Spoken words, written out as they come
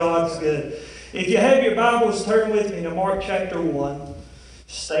God's good. If you have your Bibles, turn with me to Mark chapter 1.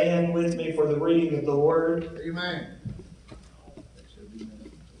 Stand with me for the reading of the Word. Amen.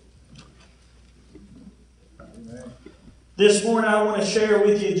 This morning I want to share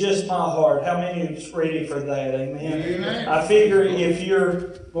with you just my heart. How many is ready for that? Amen. Amen. I figure if you're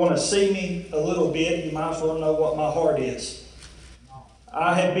going to see me a little bit, you might as well know what my heart is.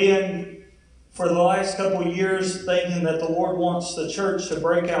 I have been, for the last couple of years, thinking that the Lord wants the church to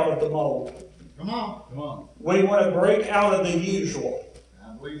break out of the mold. Come on. We want to break out of the usual.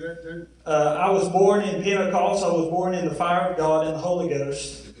 I believe that too. I was born in Pentecost. I was born in the fire of God and the Holy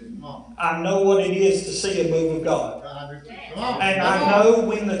Ghost. Come on. I know what it is to see a move of God. Come on. And I know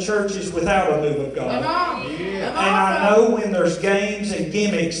when the church is without a move of God. Come on. And I know when there's games and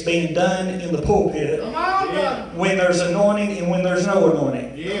gimmicks being done in the pulpit. Come on. When there's anointing and when there's no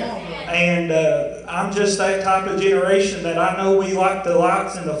anointing. Yeah. And I'm just that type of generation that I know we like the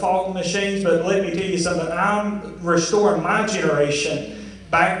lights and the fog machines, but let me tell you something. I'm restoring my generation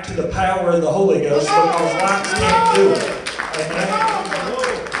back to the power of the Holy Ghost because lights can't do it. Amen.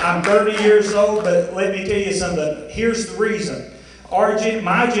 I'm 30 years old, but let me tell you something. Here's the reason.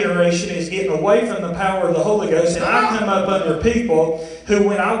 My generation is getting away from the power of the Holy Ghost, and I come up under people who,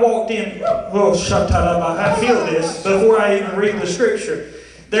 when I walked in, I feel this before I even read the Scripture.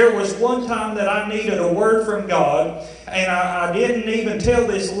 There was one time that I needed a word from God, and I didn't even tell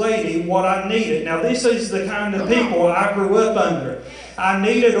this lady what I needed. Now, this is the kind of people I grew up under. I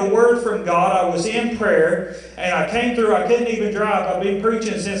needed a word from God. I was in prayer, and I came through. I couldn't even drive. I've been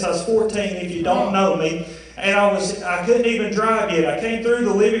preaching since I was 14, if you don't know me. And I couldn't even drive yet. I came through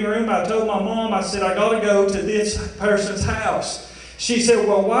the living room. I told my mom, I said, I got to go to this person's house. She said,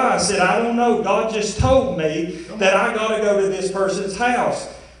 well, why? I said, I don't know. God just told me that I got to go to this person's house.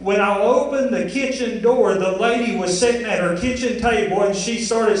 When I opened the kitchen door, the lady was sitting at her kitchen table and she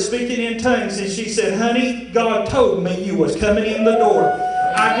started speaking in tongues and she said, honey, God told me you was coming in the door.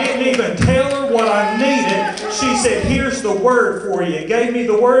 I didn't even tell her what I needed. She said, here's the word for you. Gave me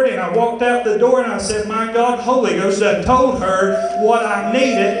the word and I walked out the door and I said, my God, Holy Ghost, I told her what I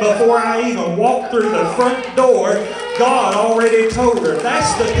needed before I even walked through the front door. God already told her.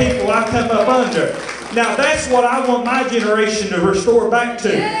 That's the people I come up under. Now that's what I want my generation to restore back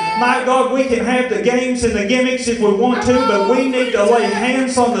to. My God, we can have the games and the gimmicks if we want to, but we need to lay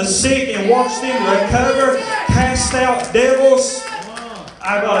hands on the sick and watch them recover, cast out devils.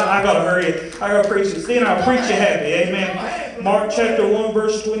 I gotta hurry. I gotta preach this. Then I'll preach you happy. Amen. Mark chapter 1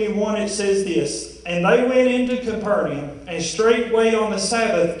 verse 21, it says this. And they went into Capernaum, and straightway on the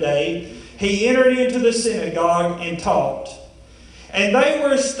Sabbath day he entered into the synagogue and taught. And they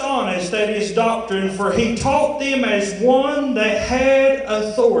were astonished at his doctrine, for he taught them as one that had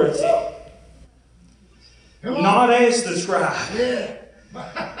authority, not as the scribe.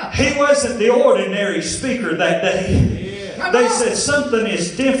 He wasn't the ordinary speaker that day. They said something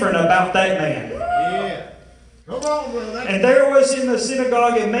is different about that man. And there was in the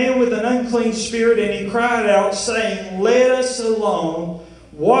synagogue a man with an unclean spirit, and he cried out, saying, let us alone.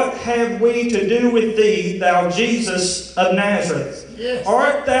 What have we to do with thee, thou Jesus of Nazareth? Yes.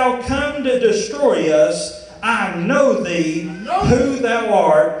 Art thou come to destroy us? I know thee, who thou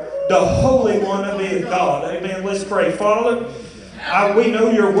art, the Holy One of God. Amen. Let's pray. Father, we know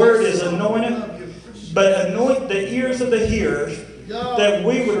your word is anointed, but anoint the ears of the hearers, that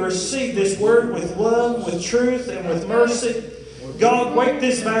we would receive this word with love, with truth, and with mercy. God, wake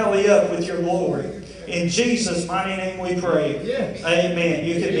this valley up with your glory. In Jesus' mighty name we pray. Yes. Amen.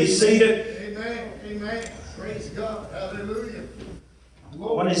 You can be seated. Amen. Praise God. Hallelujah. I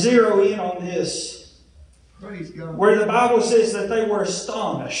want to zero in on this. Praise God. Where the Bible says that they were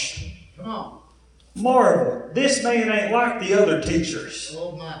astonished. Come on. Marvel. This man ain't like the other teachers.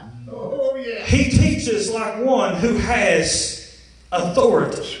 Oh my. Oh yeah. He teaches like one who has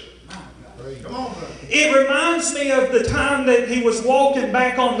authority. Come on, brother. It reminds me of the time that he was walking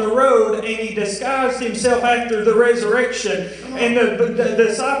back on the road and he disguised himself after the resurrection. And the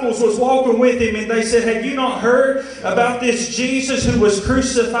disciples was walking with him and they said, have you not heard about this Jesus who was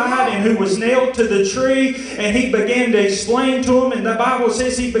crucified and who was nailed to the tree? And he began to explain to them, and the Bible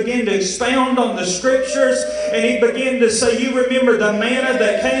says he began to expound on the Scriptures, and he began to say, you remember the manna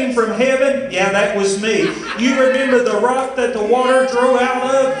that came from heaven? Yeah, that was me. You remember the rock that the water drew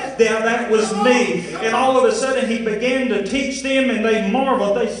out of? Yeah, that was me. And all of a sudden he began to teach them, and they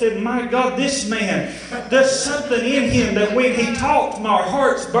marveled. They said, my God, this man, there's something in him that when he talked, our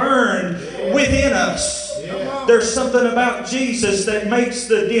hearts burned within us. There's something about Jesus that makes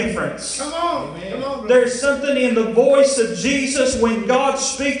the difference. Come on. There's something in the voice of Jesus when God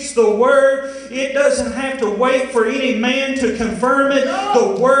speaks the Word. It doesn't have to wait for any man to confirm it.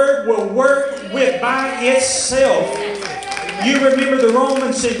 The Word will work by itself. You remember the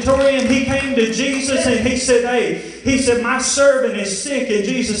Roman centurion? He came to Jesus and he said, my servant is sick. And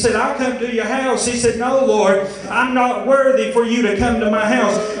Jesus said, I'll come to your house. He said, no, Lord, I'm not worthy for you to come to my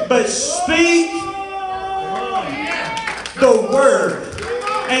house. But speak the word.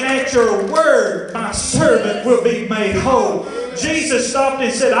 And at your word, my servant will be made whole. Jesus stopped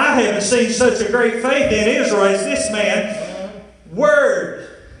and said, I haven't seen such a great faith in Israel as this man. Word.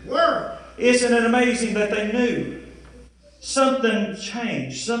 Isn't it amazing that they knew? Something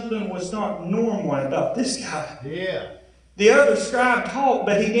changed. Something was not normal about this guy. Yeah. The other scribe taught,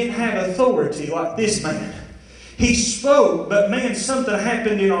 but he didn't have authority like this man. He spoke, but man, something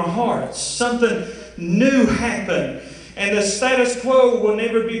happened in our hearts. Something new happened. And the status quo will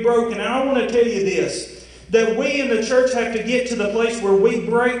never be broken. And I want to tell you this, that we in the church have to get to the place where we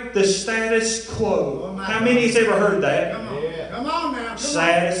break the status quo. How many has ever heard that? Come on now.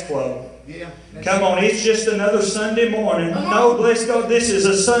 Status quo. Yeah. Come on, it's just another Sunday morning. No, bless God, this is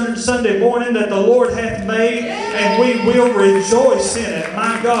a Sunday morning that the Lord hath made, and we will rejoice in it.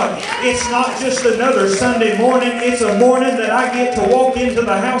 My God, it's not just another Sunday morning. It's a morning that I get to walk into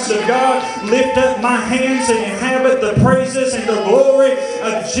the house of God, lift up my hands, and inhabit the praises and the glory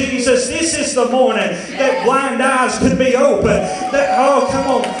of Jesus. This is the morning that blind eyes could be open.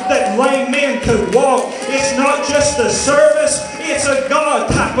 That lame men could walk. It's not just a service. It's a God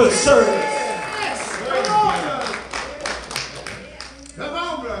type of service. Come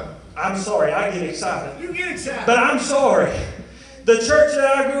on, brother. I'm sorry, I get excited. You get excited. But I'm sorry. The church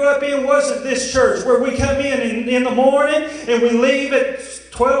that I grew up in wasn't this church where we come in the morning and we leave at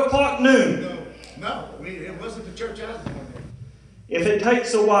 12 o'clock noon. No, it wasn't the church I was in. If it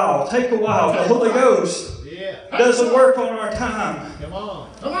takes a while, take a while. The Holy Ghost doesn't work on our time. Come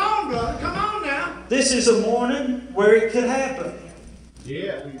on. Come on, brother. Come on now. This is a morning where it could happen.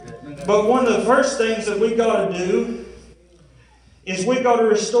 Yeah. But one of the first things that we got to do is we got to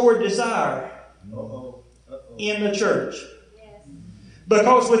restore desire in the church.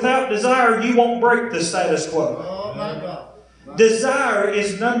 Because without desire, you won't break the status quo. Oh, my God. Desire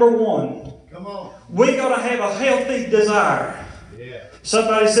is number one. Come on. We got to have a healthy desire. Yeah.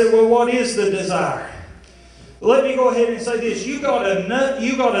 Somebody said, well, what is the desire? Let me go ahead and say this. You got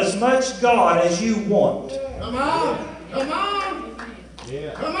as much God as you want. Come on. Come on.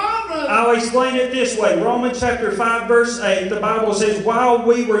 Yeah. Come on, brother. I'll explain it this way. Romans chapter 5, verse 8, the Bible says, while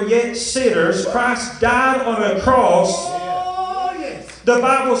we were yet sinners, Christ died on a cross. Oh, yes. The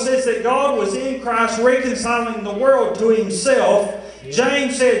Bible says that God was in Christ reconciling the world to Himself.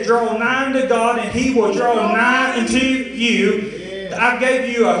 James said, draw nigh to God and He will draw nigh unto you. I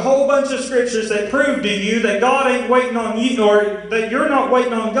gave you a whole bunch of scriptures that prove to you that God ain't waiting on you, or that you're not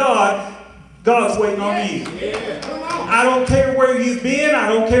waiting on God. God's waiting on you. I don't care where you've been. I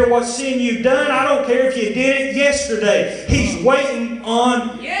don't care what sin you've done. I don't care if you did it yesterday. He's waiting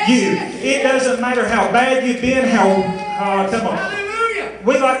on you. It doesn't matter how bad you've been, come on. Hallelujah.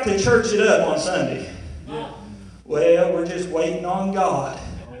 We like to church it up on Sunday. Well, we're just waiting on God.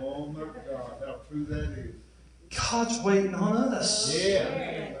 Oh, my God. How true that is. God's waiting on us.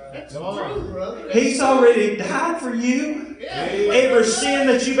 Yeah. That's true, brother. He's already died for you. Every sin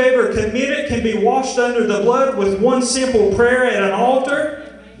that you've ever committed can be washed under the blood with one simple prayer at an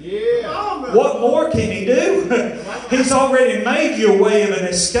altar. Yeah. What more can He do? He's already made you a way of an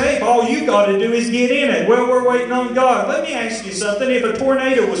escape. All you got to do is get in it. Well, we're waiting on God. Let me ask you something. If a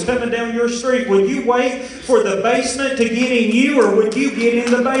tornado was coming down your street, would you wait for the basement to get in you, or would you get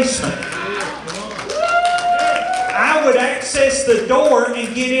in the basement? I would access the door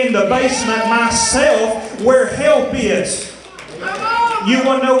and get in the basement myself where help is. You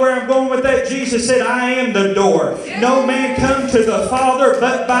want to know where I'm going with that? Jesus said, I am the door. No man come to the Father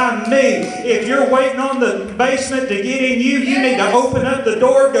but by me. If you're waiting on the basement to get in you, you need to open up the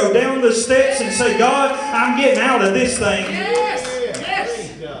door, go down the steps and say, God, I'm getting out of this thing.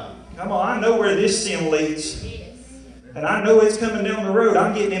 Come on, I know where this sin leads. And I know it's coming down the road.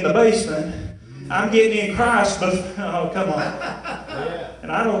 I'm getting in the basement. I'm getting in Christ, but oh, come on.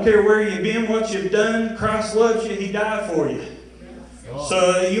 And I don't care where you've been, what you've done. Christ loves you. He died for you.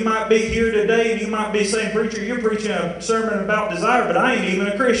 So you might be here today and you might be saying, preacher, you're preaching a sermon about desire, but I ain't even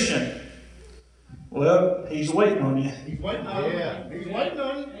a Christian. Well, He's waiting on you. He's waiting on you. He's waiting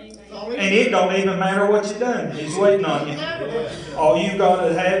on you. And it don't even matter what you've done. He's waiting on you. All you got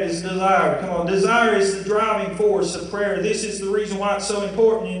to have is desire. Come on. Desire is the driving force of prayer. This is the reason why it's so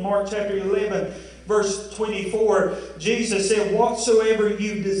important. In Mark chapter 11, verse 24, Jesus said, whatsoever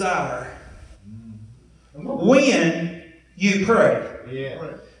you desire. when you pray.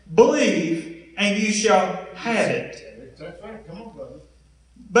 Yeah. Believe, and you shall have it. That's right. Come on, brother.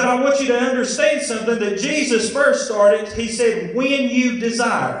 But I want you to understand something that Jesus first started. He said, when you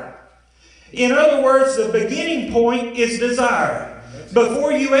desire. In other words, the beginning point is desire.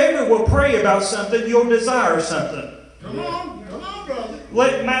 Before you ever will pray about something, you'll desire something. Come on,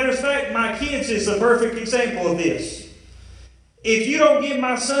 brother. Matter of fact, my kids is the perfect example of this. If you don't give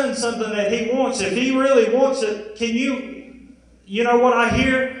my son something that he wants, if he really wants it, can you know what I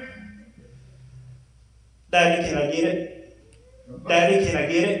hear? Daddy, can I get it? Daddy, can I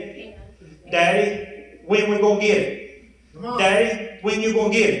get it? Daddy, when we going to get it? Daddy, when you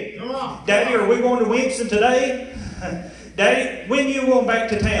going to get it? Daddy, are we going to Winston today? Daddy, when you going back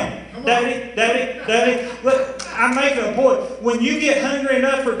to town? Daddy. Look, I'm making a point. When you get hungry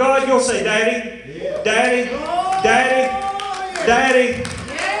enough for God, you'll say, Daddy.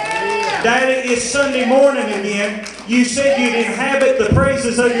 Daddy, it's Sunday morning again. You said you'd inhabit the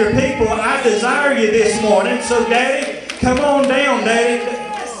praises of your people. I desire you this morning. So, Daddy, come on down, Daddy.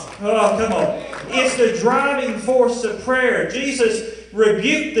 Oh, come on. It's the driving force of prayer. Jesus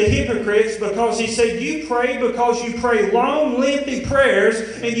rebuked the hypocrites because he said, you pray because you pray long, lengthy prayers,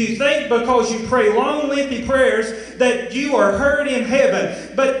 and you think because you pray long, lengthy prayers that you are heard in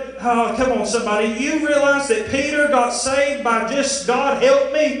heaven. But, come on, somebody, you realize that Peter got saved by just God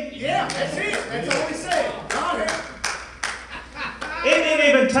help me? Yeah, that's it. That's all he said. God help. It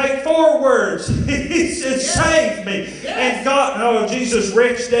didn't even take 4 words. He said, save me. Yes. And God, Jesus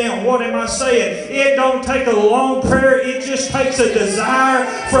reached down. What am I saying? It don't take a long prayer. It just takes a desire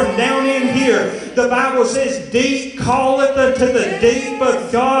from down in here. The Bible says, deep calleth unto the deep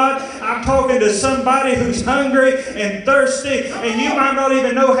of God. I'm talking to somebody who's hungry and thirsty, and you might not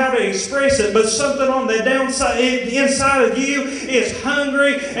even know how to express it, but something on the inside of you is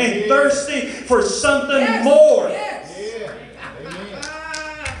hungry and thirsty for something more. Yes.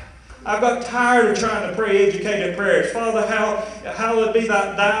 I got tired of trying to pray educated prayers. Father, hallowed be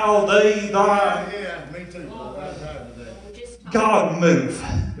thou, thee, thy. Yeah, me too. I'm tired of that. God move.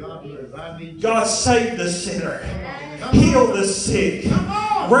 God save the sinner. Heal the sick.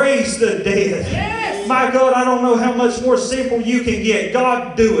 Raise the dead. Yes. My God, I don't know how much more simple you can get.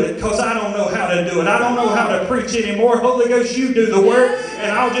 God, do it, because I don't know how to do it. I don't know how to preach anymore. Holy Ghost, you do the work,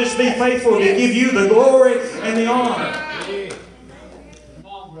 and I'll just be faithful to give you the glory and the honor.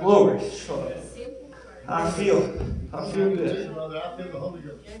 Glory. I feel good. I feel the Holy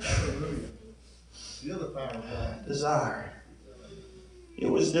Ghost. Hallelujah. The other power of God. Desire. It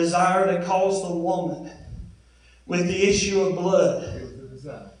was desire that caused the woman with the issue of blood. It was a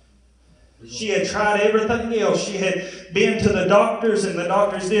desire. She had tried everything else. She had been to the doctors, and the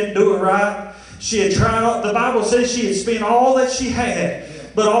doctors didn't do it right. She had tried, the Bible says she had spent all that she had.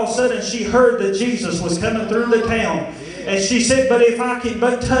 But all of a sudden she heard that Jesus was coming through the town. And she said, but if I can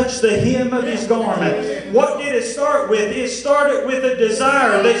but touch the hem of his garment. What did it start with? It started with a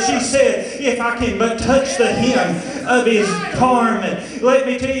desire that she said, if I can but touch the hem of his garment. Let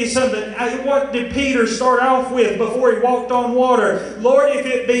me tell you something. What did Peter start off with before he walked on water? Lord, if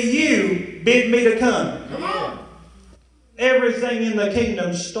it be you, bid me to come. Come on. Everything in the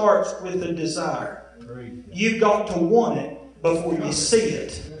kingdom starts with a desire. You've got to want it before you see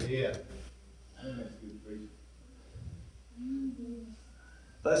it. Yeah.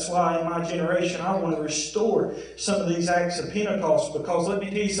 That's why in my generation I want to restore some of these acts of Pentecost, because let me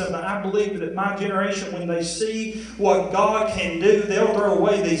tell you something, I believe that my generation, when they see what God can do, they'll throw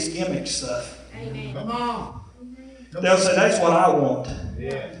away these gimmick stuff. Amen. Come on. They'll say, that's what I want.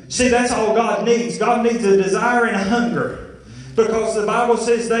 Yeah. See, that's all God needs. God needs a desire and a hunger. Because the Bible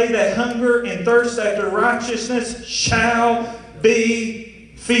says, they that hunger and thirst after righteousness shall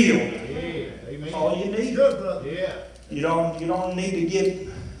be filled. Yeah. Amen. That's all you need. Good, brother. Yeah. You don't need to get,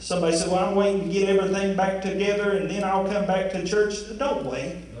 somebody said, well, I'm waiting to get everything back together and then I'll come back to church. Don't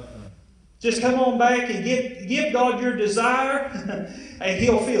wait. Just come on back and give God your desire and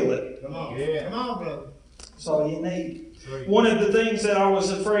He'll fill it. Come on. Yeah. Come on, brother. That's all you need. One of the things that I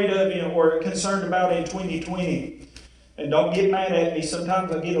was afraid of, or concerned about in 2020, and don't get mad at me,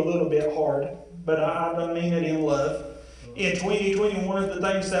 sometimes I get a little bit hard, but I don't mean it in love. In 2020, one of the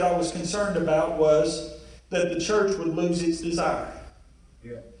things that I was concerned about was that the church would lose its desire.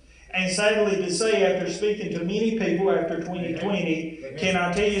 Yeah. And sadly to say, after speaking to many people after 2020, can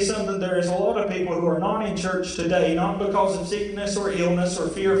I tell you something? There is a lot of people who are not in church today, not because of sickness or illness or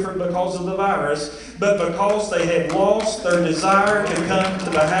fear because of the virus, but because they have lost their desire to come to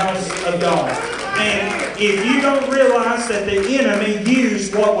the house of God. And if you don't realize that the enemy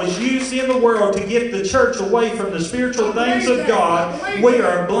used what was used in the world to get the church away from the spiritual things of God, we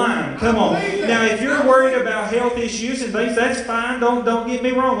are blind. Come on. Now, if you're worried about health issues and things, that's fine. Don't get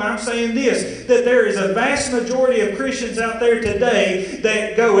me wrong. I'm saying this, that there is a vast majority of Christians out there today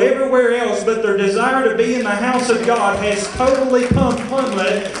that go everywhere else, but their desire to be in the house of God has totally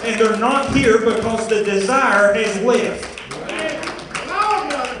plummeted, and they're not here because the desire has left.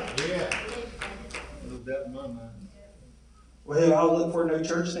 Well, I'll look for a new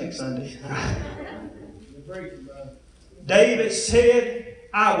church next Sunday. David said,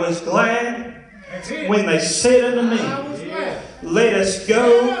 I was glad when they said unto me, let us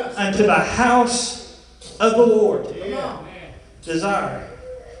go unto the house of the Lord. Desire.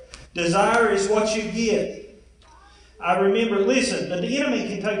 Desire is what you get. I remember, listen, the enemy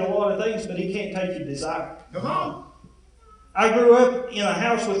can take a lot of things, but he can't take your desire. Come on. I grew up in a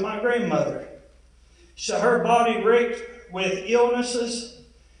house with my grandmother. So her body wrecked with illnesses.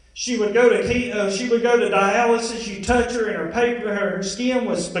 She would go to dialysis. You touch her and her skin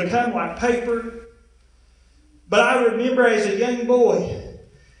was become like paper. But I remember as a young boy,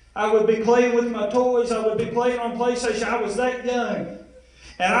 I would be playing with my toys. I would be playing on PlayStation. I was that young.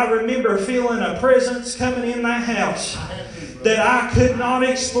 And I remember feeling a presence coming in that house that I could not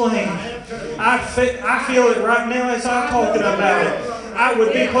explain. I feel it right now as I'm talking about it. I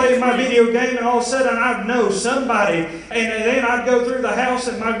would be playing my video game and all of a sudden I'd know somebody. And then I'd go through the house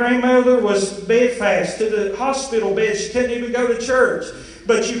and my grandmother was bedfast to the hospital bed. She couldn't even go to church.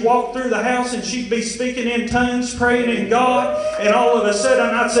 But you'd walk through the house and she'd be speaking in tongues, praying in God. And all of a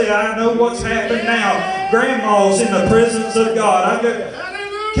sudden I'd say, I know what's happened now. Grandma's in the presence of God.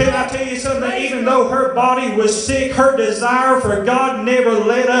 Can I tell you something? Even though her body was sick, her desire for God never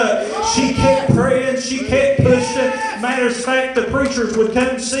let up. She kept praying. She kept pushing. Matter of fact, the preachers would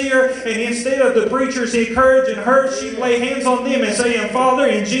come see her, and instead of the preachers encouraging her, she'd lay hands on them and saying, Father,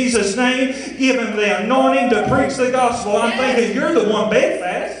 in Jesus' name, give them the anointing to preach the gospel. I'm thinking, you're the one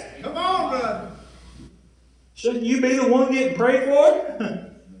bedfast. Come on, brother. Shouldn't you be the one getting prayed for?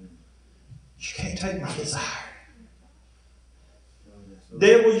 You can't take my desire.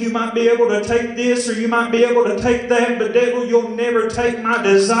 Devil, you might be able to take this or you might be able to take that, but devil, you'll never take my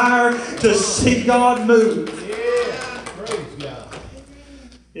desire to see God move. Yeah, praise God.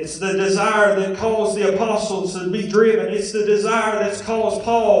 It's the desire that caused the apostles to be driven. It's the desire that's caused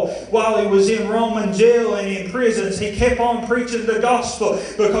Paul while he was in Roman jail and in prisons. He kept on preaching the gospel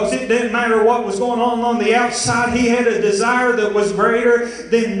because it didn't matter what was going on the outside. He had a desire that was greater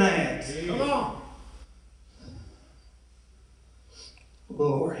than that. Come on.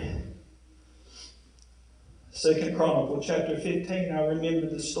 Glory. 2 Chronicles chapter 15, I remember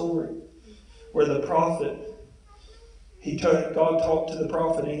the story where the prophet, God talked to the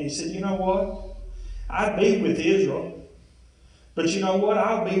prophet and he said, you know what? I'd be with Israel. But you know what?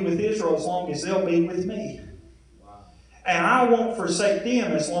 I'll be with Israel as long as they'll be with me. Wow. And I won't forsake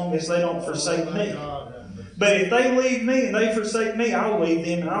them as long as they don't forsake me. But if they leave me and they forsake me, I'll leave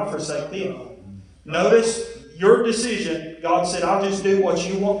them and I'll forsake them. Notice your decision. God said, I'll just do what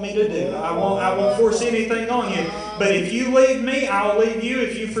you want me to do. I won't force anything on you. But if you leave me, I'll leave you.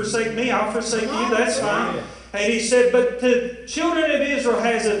 If you forsake me, I'll forsake you. That's fine. And he said, but the children of Israel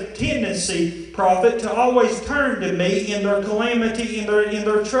has a tendency, prophet, to always turn to me in their calamity, in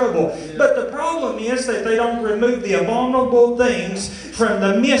their trouble. But the problem is that they don't remove the abominable things from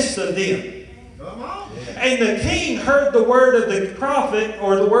the midst of them. And the king heard the word of the prophet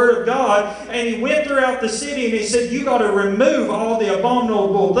or the word of God, and he went throughout the city and he said, you got to remove all the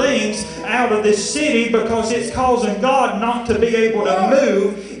abominable things out of this city because it's causing God not to be able to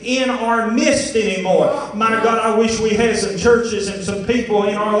move in our midst anymore. My God, I wish we had some churches and some people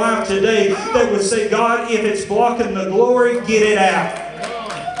in our life today that would say, God, if it's blocking the glory, get it out.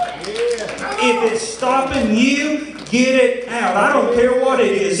 If it's stopping you, get it out. I don't care what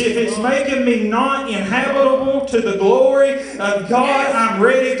it is. If it's making me not inhabitable to the glory of God, I'm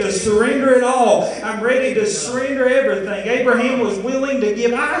ready to surrender it all. I'm ready to surrender everything. Abraham was willing to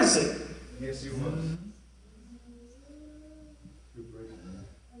give Isaac. Yes, he was.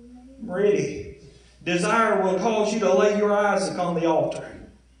 Ready. Desire will cause you to lay your Isaac on the altar.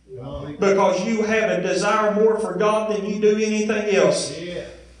 Because you have a desire more for God than you do anything else. Yeah.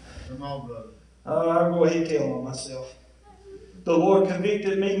 Come on, brother. I'll go ahead and tell on myself. The Lord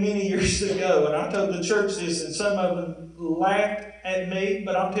convicted me many years ago, and I told the church this, and some of them laughed at me,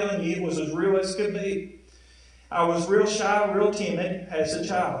 but I'm telling you, it was as real as could be. I was real shy, real timid as a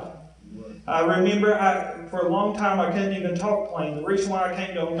child. I remember for a long time I couldn't even talk plain. The reason why I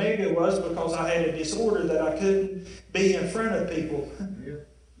came to Omega was because I had a disorder that I couldn't be in front of people.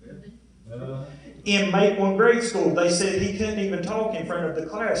 In Maitland grade school, they said he couldn't even talk in front of the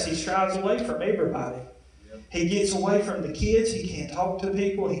class. He shies away from everybody. He gets away from the kids. He can't talk to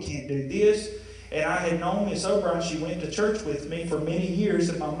people. He can't do this. And I had known Miss O'Brien. She went to church with me for many years.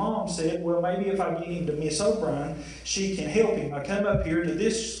 And my mom said, well, maybe if I get him to Miss O'Brien, she can help him. I come up here to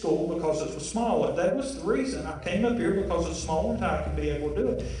this school because it was smaller. That was the reason. I came up here because it's small and I could be able to do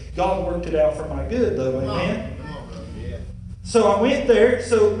it. God worked it out for my good, though. Amen? So I went there.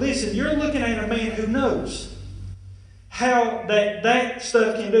 So listen, you're looking at a man who knows how that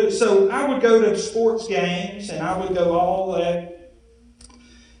stuff can do. So I would go to sports games and I would go all that.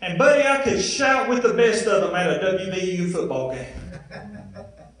 And buddy, I could shout with the best of them at a WVU football game.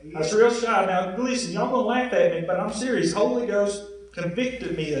 I was real shy. Now listen, y'all gonna laugh at me, but I'm serious. Holy Ghost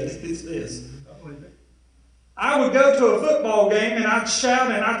convicted me of this. I would go to a football game and I'd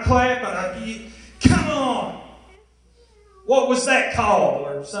shout and I'd clap and I'd, come on! What was that called?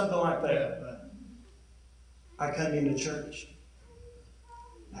 Or something like that. I come into church.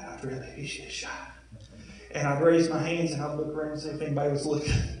 And I'd really be shy. And I'd raise my hands and I'd look around and see if anybody was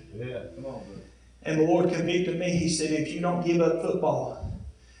looking. Yeah, come on, bro. And the Lord convicted me. He said, if you don't give up football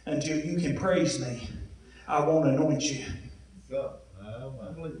until you can praise me, I won't anoint you. So,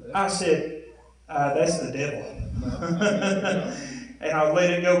 I said, that's the devil. And I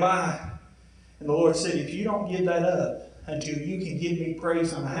let it go by. And the Lord said, if you don't give that up until you can give me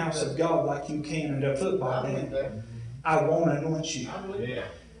praise in the house of God like you can in a football game, I won't anoint you. Yeah,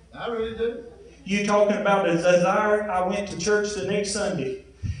 I really do. You talking about a desire? I went to church the next Sunday.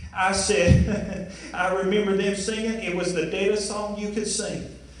 I said, I remember them singing. It was the deadest song you could sing.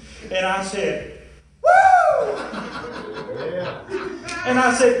 And I said, woo! Yeah. And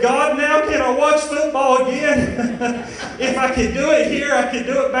I said, God, now can I watch football again? If I could do it here, I could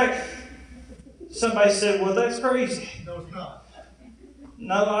do it back. Somebody said, well, that's crazy. No, it's not.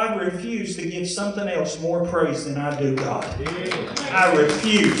 No, I refuse to give something else more praise than I do God. I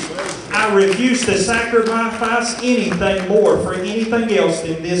refuse. I refuse to sacrifice anything more for anything else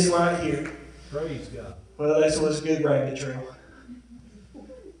than this right here. Praise God. Well, that's what's good rabbit trail.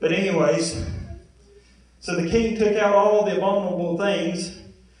 But anyways, so the king took out all the abominable things,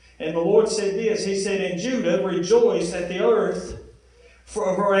 and the Lord said this. He said, in Judah, rejoice at the earth,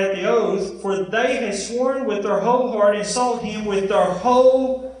 for at the oath, for they had sworn with their whole heart and sought him with their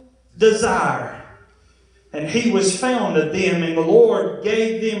whole desire. And he was found of them, and the Lord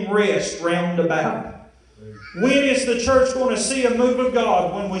gave them rest round about. When is the church going to see a move of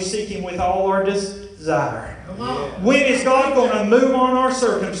God? When we seek him with all our desire. When is God going to move on our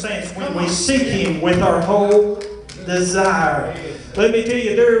circumstance? When we seek him with our whole desire. Let me tell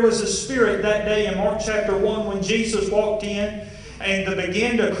you, there was a spirit that day in Mark chapter 1 when Jesus walked in and they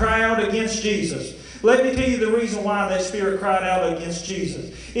began to cry out against Jesus. Let me tell you the reason why that spirit cried out against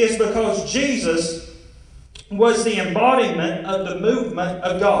Jesus. It's because Jesus was the embodiment of the movement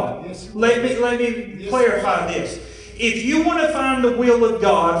of God. Let me clarify this. If you want to find the will of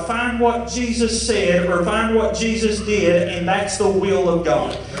God, find what Jesus said or find what Jesus did, and that's the will of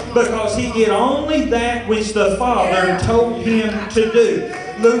God. Because he did only that which the Father told him to do.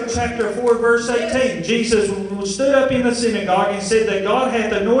 Luke chapter 4 verse 18. Jesus stood up in the synagogue and said that God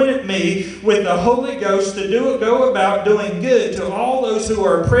hath anointed me with the Holy Ghost to go about doing good to all those who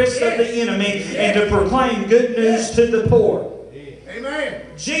are oppressed of the enemy and to proclaim good news to the poor. Amen.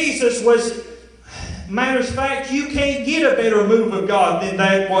 Jesus was... Matter of fact, you can't get a better move of God than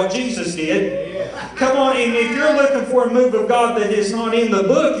that what Jesus did. Yeah. Come on, and if you're looking for a move of God that is not in the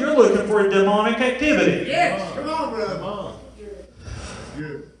book, you're looking for a demonic activity. Yes, come on, brother. Come on.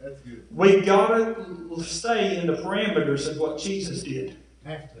 Good. That's good. We've got to stay in the parameters of what Jesus did.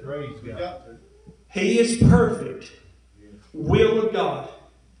 Praise God. He is perfect. Will of God.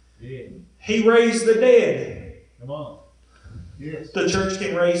 He raised the dead. Come on. Yes. The church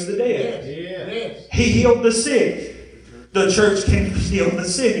can raise the dead. Yes. He healed the sick. The church can heal the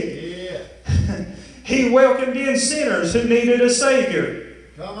sick. Yeah. He welcomed in sinners who needed a Savior.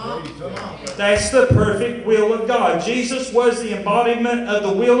 Come on. That's the perfect will of God. Jesus was the embodiment of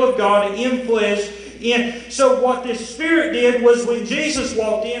the will of God in flesh. So what this Spirit did was when Jesus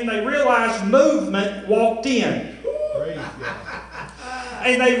walked in, they realized movement walked in. Praise God.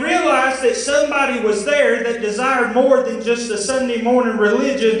 And they realized that somebody was there that desired more than just a Sunday morning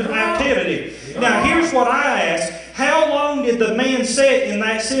religious activity. Now, here's what I ask. How long did the man sit in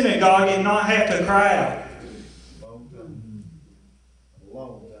that synagogue and not have to cry out? A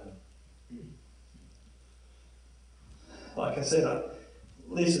long time. Like I said,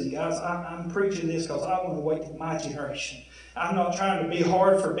 listen, guys, I'm preaching this because I want to wait till my generation. I'm not trying to be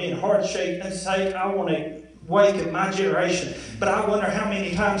hard for being hard-shaped and say I want to wake of my generation. But I wonder how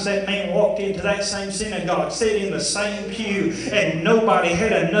many times that man walked into that same synagogue, sat in the same pew, and nobody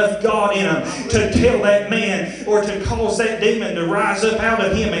had enough God in them to tell that man or to cause that demon to rise up out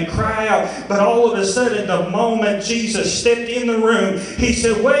of him and cry out. But all of a sudden, the moment Jesus stepped in the room, he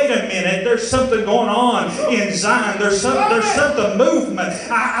said, wait a minute, there's something going on in Zion. There's something movement.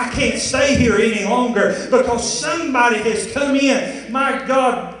 I can't stay here any longer because somebody has come in. My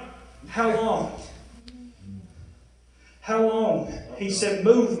God, how long? How long? He said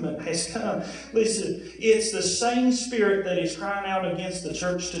movement has come. Listen, it's the same spirit that is crying out against the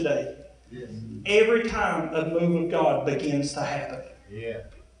church today. Yes. Every time a move of God begins to happen. Yeah.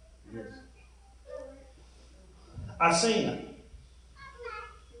 Yes. I've seen it.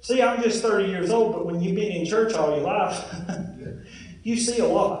 See, I'm just 30 years old, but when you've been in church all your life, you see a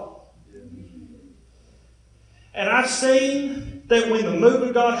lot. And I've seen that when the move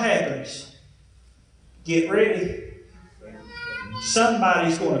of God happens, get ready.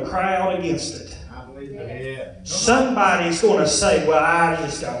 Somebody's going to cry out against it. I believe that. Yeah. Somebody's going to say, well, I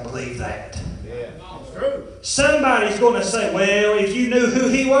just don't believe that. Yeah. It's true. Somebody's going to say, well, if you knew who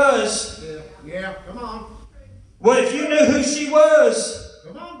he was. Yeah. Come on. Well, if you knew who she was.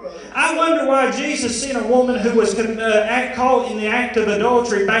 Come on, brother. I wonder why Jesus sent a woman who was caught in the act of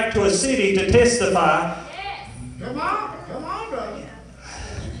adultery back to a city to testify. Come on. Come on, brother.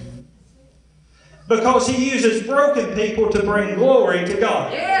 Because he uses broken people to bring glory to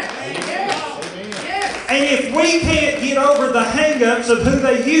God. Yes. And if we can't get over the hang-ups of who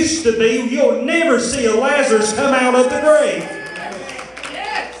they used to be, you'll never see a Lazarus come out of the grave.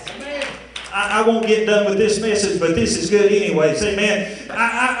 Yes. I won't get done with this message, but this is good anyways. Amen.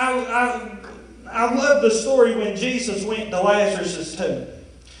 I love the story when Jesus went to Lazarus' tomb.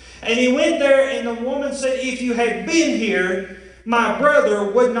 And he went there, and the woman said, if you had been here, my brother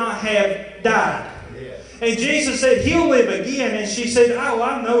would not have died. And Jesus said, he'll live again. And she said, oh,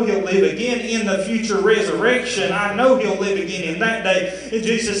 I know he'll live again in the future resurrection. I know he'll live again in that day. And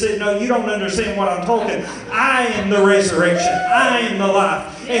Jesus said, no, you don't understand what I'm talking. I am the resurrection. I am the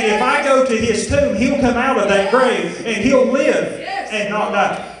life. And if I go to his tomb, he'll come out of that grave and he'll live and not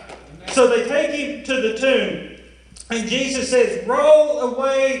die. So they take him to the tomb. And Jesus says, roll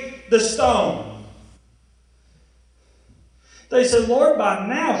away the stone. They said, Lord, by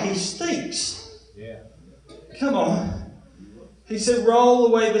now he stinks. Yeah. Come on. He said, roll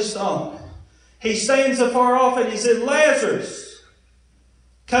away the stone. He stands afar off and he said, Lazarus,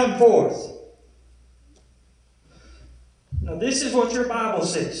 come forth. Now this is what your Bible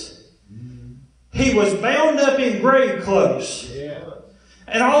says. He was bound up in grave clothes. Yeah.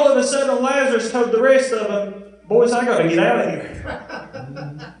 And all of a sudden Lazarus told the rest of them, boys, I got to get out of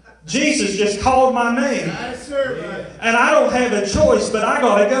here. Jesus just called my name. And I don't have a choice, but I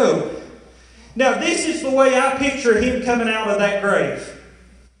got to go. Now, this is the way I picture him coming out of that grave.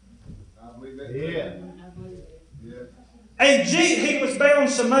 I believe that. Yeah. And he was bound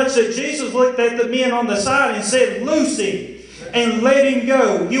so much that Jesus looked at the men on the side and said, loose him and let him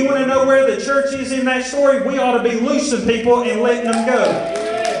go. You want to know where the church is in that story? We ought to be loosing people and letting them go.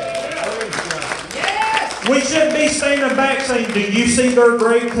 We shouldn't be standing back saying, do you see their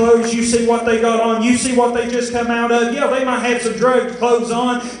grave clothes? You see what they got on? You see what they just come out of? Yeah, they might have some drug clothes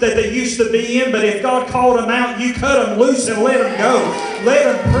on that they used to be in, but if God called them out, you cut them loose and let them go. Let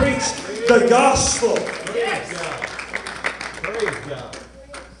them preach the gospel. Praise God. Praise God.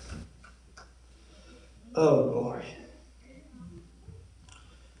 Oh, glory.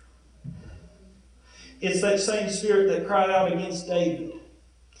 It's that same spirit that cried out against David.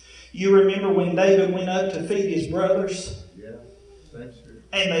 You remember when David went up to feed his brothers? Yeah. Thanks, sir.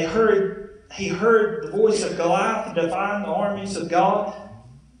 And he heard the voice of Goliath defying the armies of God.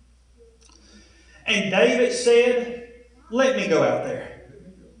 And David said, let me go out there.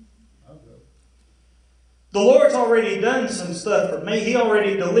 The Lord's already done some stuff for me. He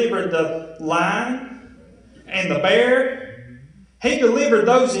already delivered the lion and the bear. He delivered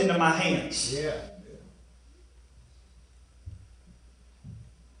those into my hands. Yeah.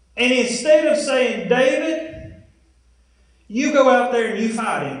 And instead of saying, David, you go out there and you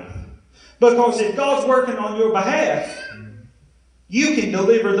fight him. Because if God's working on your behalf, you can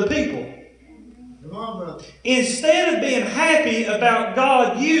deliver the people. Come on, brother. Instead of being happy about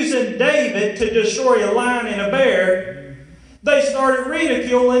God using David to destroy a lion and a bear, they started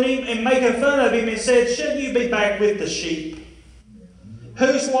ridiculing him and making fun of him and said, shouldn't you be back with the sheep?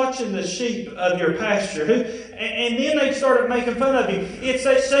 Who's watching the sheep of your pasture? And then they started making fun of him. It's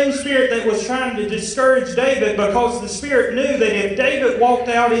that same spirit that was trying to discourage David, because the spirit knew that if David walked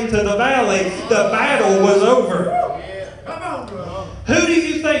out into the valley, the battle was over. Come on, bro. Who do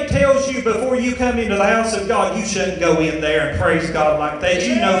you think tells you you, before you come into the house of God, you shouldn't go in there and praise God like that.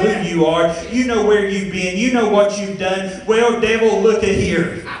 You know who you are. You know where you've been. You know what you've done. Well, devil, look at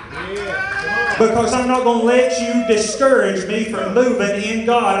here. Because I'm not going to let you discourage me from moving in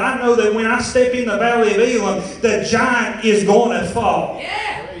God. I know that when I step in the valley of Elam, the giant is going to fall.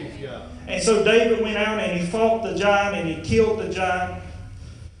 Yeah. And so David went out and he fought the giant and he killed the giant.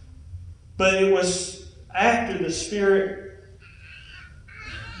 But it was after the Spirit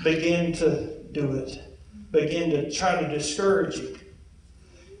began to do it, began to try to discourage you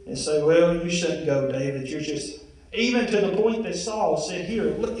and say, well, you shouldn't go, David. You're just... Even to the point that Saul said, here,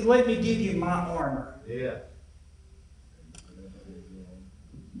 let me give you my armor. Yeah.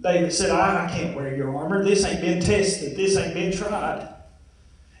 David said, I can't wear your armor. This ain't been tested. This ain't been tried.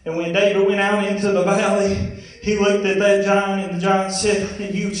 And when David went out into the valley, he looked at that giant, and the giant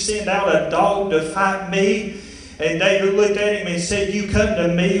said, you send out a dog to fight me? And David looked at him and said, you come to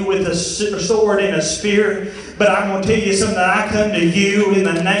me with a sword and a spear, but I'm going to tell you something. I come to you in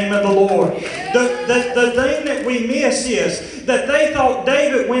the name of the Lord. The thing that we miss is that they thought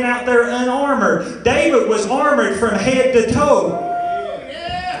David went out there unarmored. David was armored from head to toe.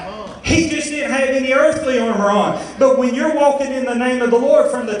 He just didn't have any earthly armor on. But when you're walking in the name of the Lord,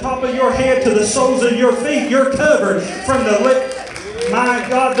 from the top of your head to the soles of your feet, you're covered from the lip. My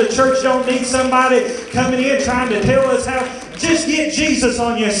God, the church don't need somebody coming in trying to tell us how. Just get Jesus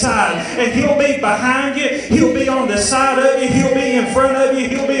on your side, and He'll be behind you. He'll be on the side of you. He'll be in front of you.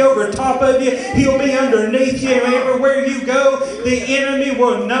 He'll be over top of you. He'll be underneath you. And everywhere you go, the enemy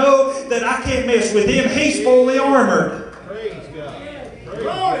will know that I can't mess with him. He's fully armored. Praise God. Praise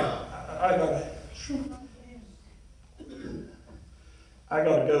God. I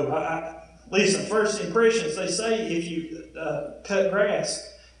gotta go. Listen, first impressions, they say if you cut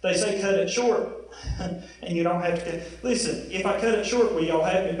grass, they say cut it short. And you don't have to cut. Listen, if I cut it short, will y'all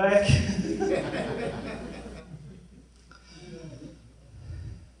have me back?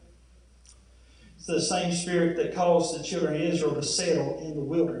 It's the same Spirit that caused the children of Israel to settle in the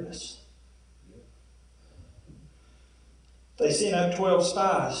wilderness. They sent up 12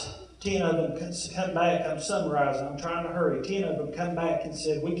 spies. 10 of them come back. I'm summarizing. I'm trying to hurry. 10 of them come back and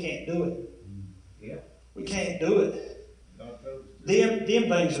said, we can't do it. Yeah. We can't do it. Them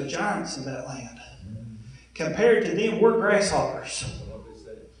things are giants in that land. Compared to them, we're grasshoppers.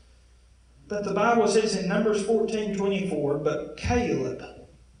 But the Bible says in Numbers 14:24, but Caleb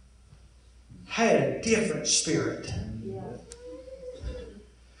had a different spirit.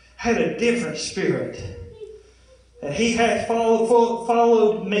 Had a different spirit. And he hath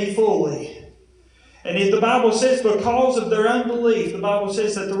followed me fully. And if the Bible says because of their unbelief, the Bible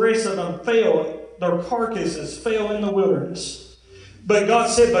says that the rest of them fell, their carcasses fell in the wilderness. But God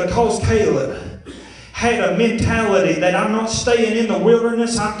said because Caleb had a mentality that I'm not staying in the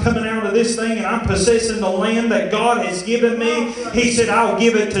wilderness, I'm coming out of this thing and I'm possessing the land that God has given me. He said, I'll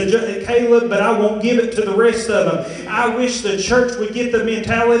give it to Caleb, but I won't give it to the rest of them. I wish the church would get the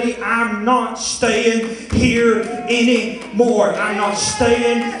mentality, I'm not staying here anymore. I'm not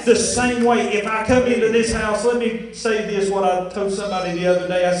staying the same way. If I come into this house, let me say this, what I told somebody the other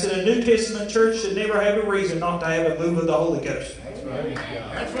day. I said, a New Testament church should never have a reason not to have a move of the Holy Ghost. That's right.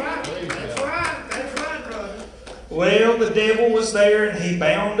 That's right. Well, the devil was there and he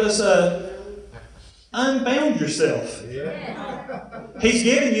bound us up. Unbound yourself. Yeah. He's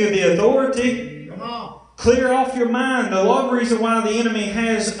giving you the authority. Come on. Clear off your mind. The only reason why the enemy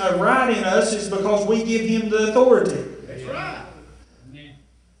has a right in us is because we give him the authority. That's right.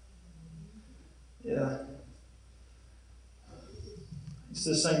 Yeah. It's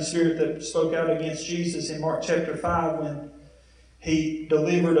the same spirit that spoke out against Jesus in Mark chapter 5 when he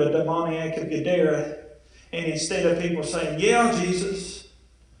delivered a demoniac of Gadara. And instead of people saying, yeah, Jesus,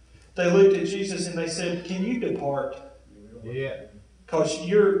 they looked at Jesus and they said, can you depart? Yeah. Because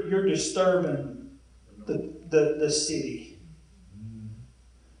you're disturbing the city.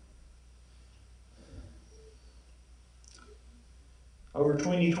 Over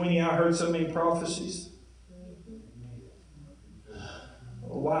 2020, I heard so many prophecies. The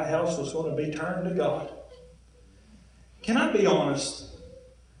White House was going to be turned to God. Can I be honest?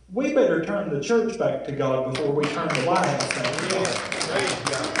 We better turn the church back to God before we turn the White House back to God.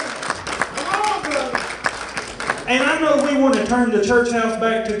 And I know we want to turn the church house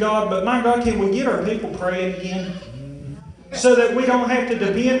back to God, but my God, can we get our people praying again? So that we don't have to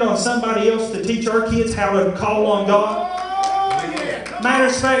depend on somebody else to teach our kids how to call on God. Matter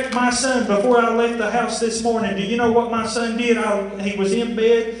of fact, my son, before I left the house this morning, do you know what my son did? He was in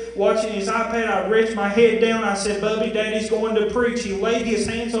bed watching his iPad. I reached my head down. I said, Bubby, Daddy's going to preach. He laid his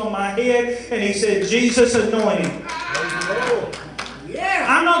hands on my head and he said, Jesus anointing.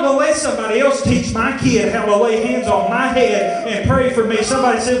 I'm not going to let somebody else teach my kid how to lay hands on my head and pray for me.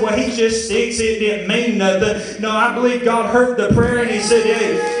 Somebody said, well, he's just 6. It didn't mean nothing. No, I believe God heard the prayer and he said,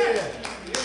 hey,